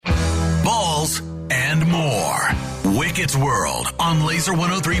and more. Wicked's World on Laser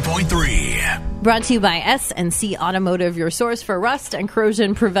 103.3. Brought to you by S&C Automotive, your source for rust and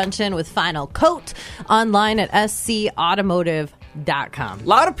corrosion prevention with Final Coat. Online at scautomotive.com. A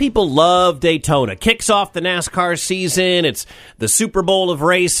lot of people love Daytona. Kicks off the NASCAR season. It's the Super Bowl of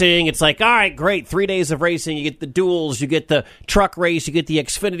racing. It's like, all right, great, 3 days of racing. You get the duels, you get the truck race, you get the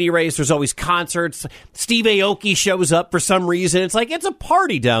Xfinity race. There's always concerts. Steve Aoki shows up for some reason. It's like, it's a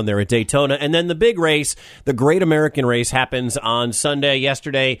party down there at Daytona. And then the big race, the Great American Race, happens on Sunday.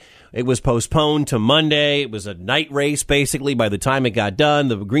 Yesterday, it was postponed to Monday. It was a night race, basically, by the time it got done.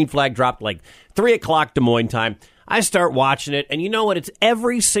 The green flag dropped like 3 o'clock Des Moines time. I start watching it, and you know what? It's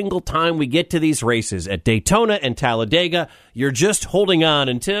every single time we get to these races at Daytona and Talladega, you're just holding on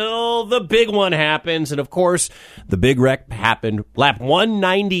until the big one happens. And, of course, the big wreck happened. Lap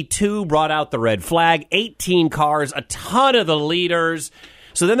 192 brought out the red flag, 18 cars, a ton of the leaders.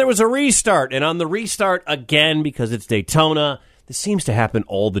 So then there was a restart, and on the restart, again, because it's Daytona, this seems to happen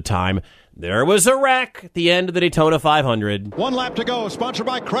all the time, there was a wreck at the end of the Daytona 500. 1 lap to go, sponsored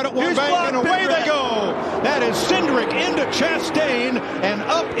by Credit One Bank, and away they go. That is Cindric into Chastain and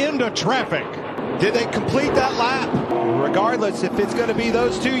up into traffic. Did they complete that lap? Regardless, if it's going to be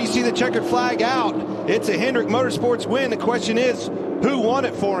those two, you see the checkered flag out. It's a Hendrick Motorsports win. The question is, who won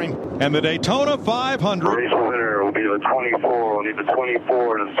it for him? And the Daytona 500. The race winner will be the 24. We'll need the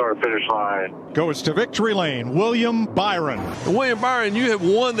 24 to the start-finish line. Goes to victory lane, William Byron. William Byron, you have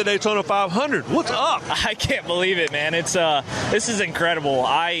won the Daytona 500. What's up? I can't believe it, man. It's this is incredible.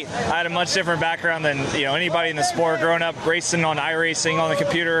 I had a much different background than anybody in the sport. Growing up racing on iRacing on the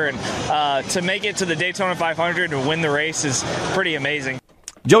computer, and to make it to the Daytona 500 and win the race is pretty amazing.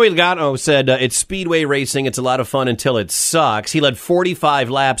 Joey Logano said, it's speedway racing. It's a lot of fun until it sucks. He led 45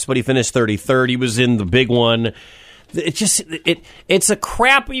 laps, but he finished 33rd. He was in the big one. It's a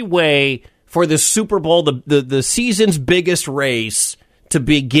crappy way for the Super Bowl, the season's biggest race, to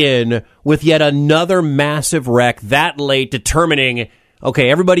begin with yet another massive wreck that late, determining,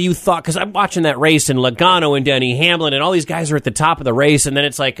 okay, everybody you thought, because I'm watching that race, and Logano and Denny Hamlin and all these guys are at the top of the race, and then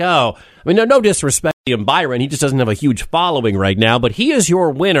it's like, oh, I mean, no disrespect to Byron. He just doesn't have a huge following right now, but he is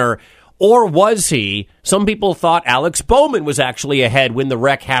your winner. Or was he? Some people thought Alex Bowman was actually ahead when the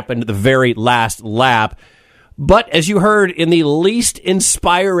wreck happened at the very last lap. But as you heard in the least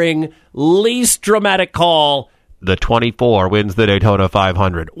inspiring, least dramatic call, the 24 wins the Daytona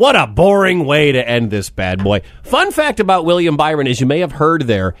 500. What a boring way to end this bad boy. Fun fact about William Byron, as you may have heard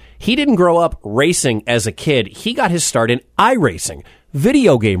there, he didn't grow up racing as a kid. He got his start in iRacing,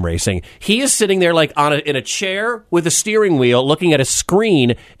 video game racing. He is sitting there like in a chair with a steering wheel looking at a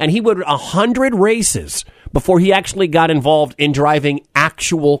screen, and he would 100 races before he actually got involved in driving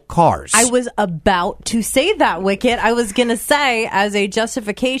actual cars. I was about to say that, Wicket. I was going to say, as a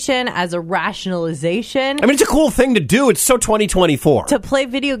justification, as a rationalization. I mean, it's a cool thing to do. It's so 2024. To play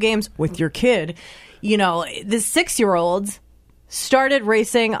video games with your kid. The 6-year-olds started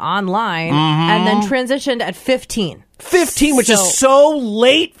racing online and then transitioned at 15. 15, which is so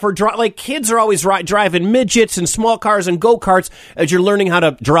late for like kids are always driving midgets and small cars and go-karts as you're learning how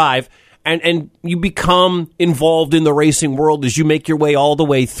to drive. And you become involved in the racing world as you make your way all the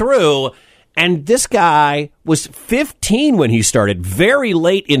way through. And this guy was 15 when he started, very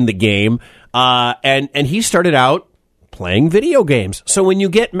late in the game. And he started out playing video games. So when you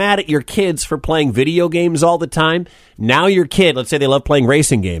get mad at your kids for playing video games all the time, now your kid, let's say they love playing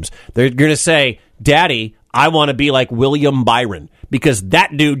racing games, they're going to say, Daddy, I want to be like William Byron, because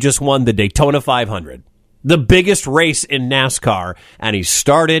that dude just won the Daytona 500, the biggest race in NASCAR, and he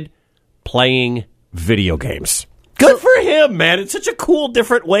started playing video games. Good for him, man. It's such a cool,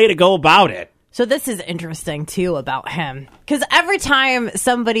 different way to go about it. So this is interesting, too, about him. Because every time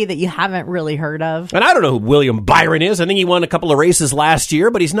somebody that you haven't really heard of... And I don't know who William Byron is. I think he won a couple of races last year,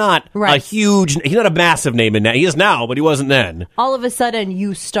 but he's not he's not a massive name in that. He is now, but he wasn't then. All of a sudden,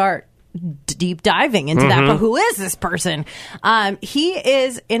 you start deep diving into that. But who is this person? He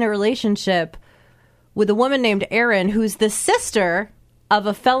is in a relationship with a woman named Erin, who's the sister of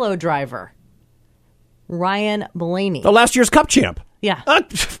a fellow driver, Ryan Blaney. The last year's Cup champ. Yeah.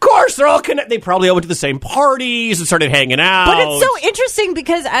 Of course, they're all connected. They probably all went to the same parties and started hanging out. But it's so interesting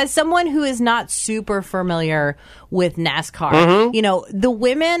because as someone who is not super familiar with NASCAR, the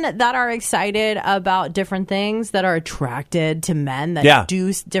women that are excited about different things, that are attracted to men that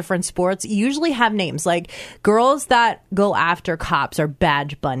do different sports, usually have names. Like girls that go after cops are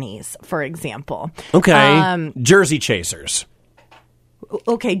badge bunnies, for example. Okay. Jersey chasers.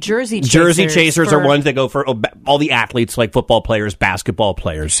 Okay, Jersey Chasers. Jersey Chasers are ones that go for all the athletes, like football players, basketball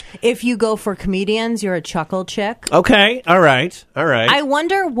players. If you go for comedians, you're a chuckle chick. Okay, all right. I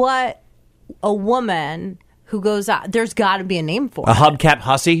wonder what a woman who goes out, there's got to be a name for it. A hubcap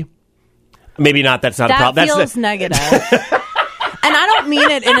hussy? Maybe not. That's not a problem. That feels negative. And I don't mean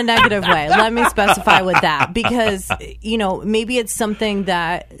it in a negative way. Let me specify with that. Because, maybe it's something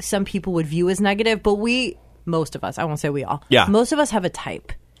that some people would view as negative, but most of us, I won't say we all, most of us have a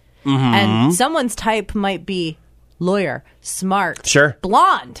type. Mm-hmm. And someone's type might be lawyer, smart,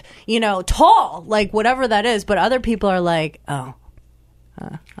 blonde, tall, like whatever that is. But other people are like, I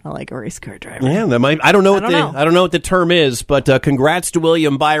like a race car driver. Yeah, that might. I don't know what the term is, but congrats to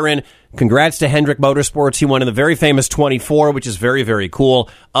William Byron. Congrats to Hendrick Motorsports. He won in the very famous 24, which is very, very cool.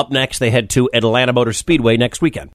 Up next, they head to Atlanta Motor Speedway next weekend.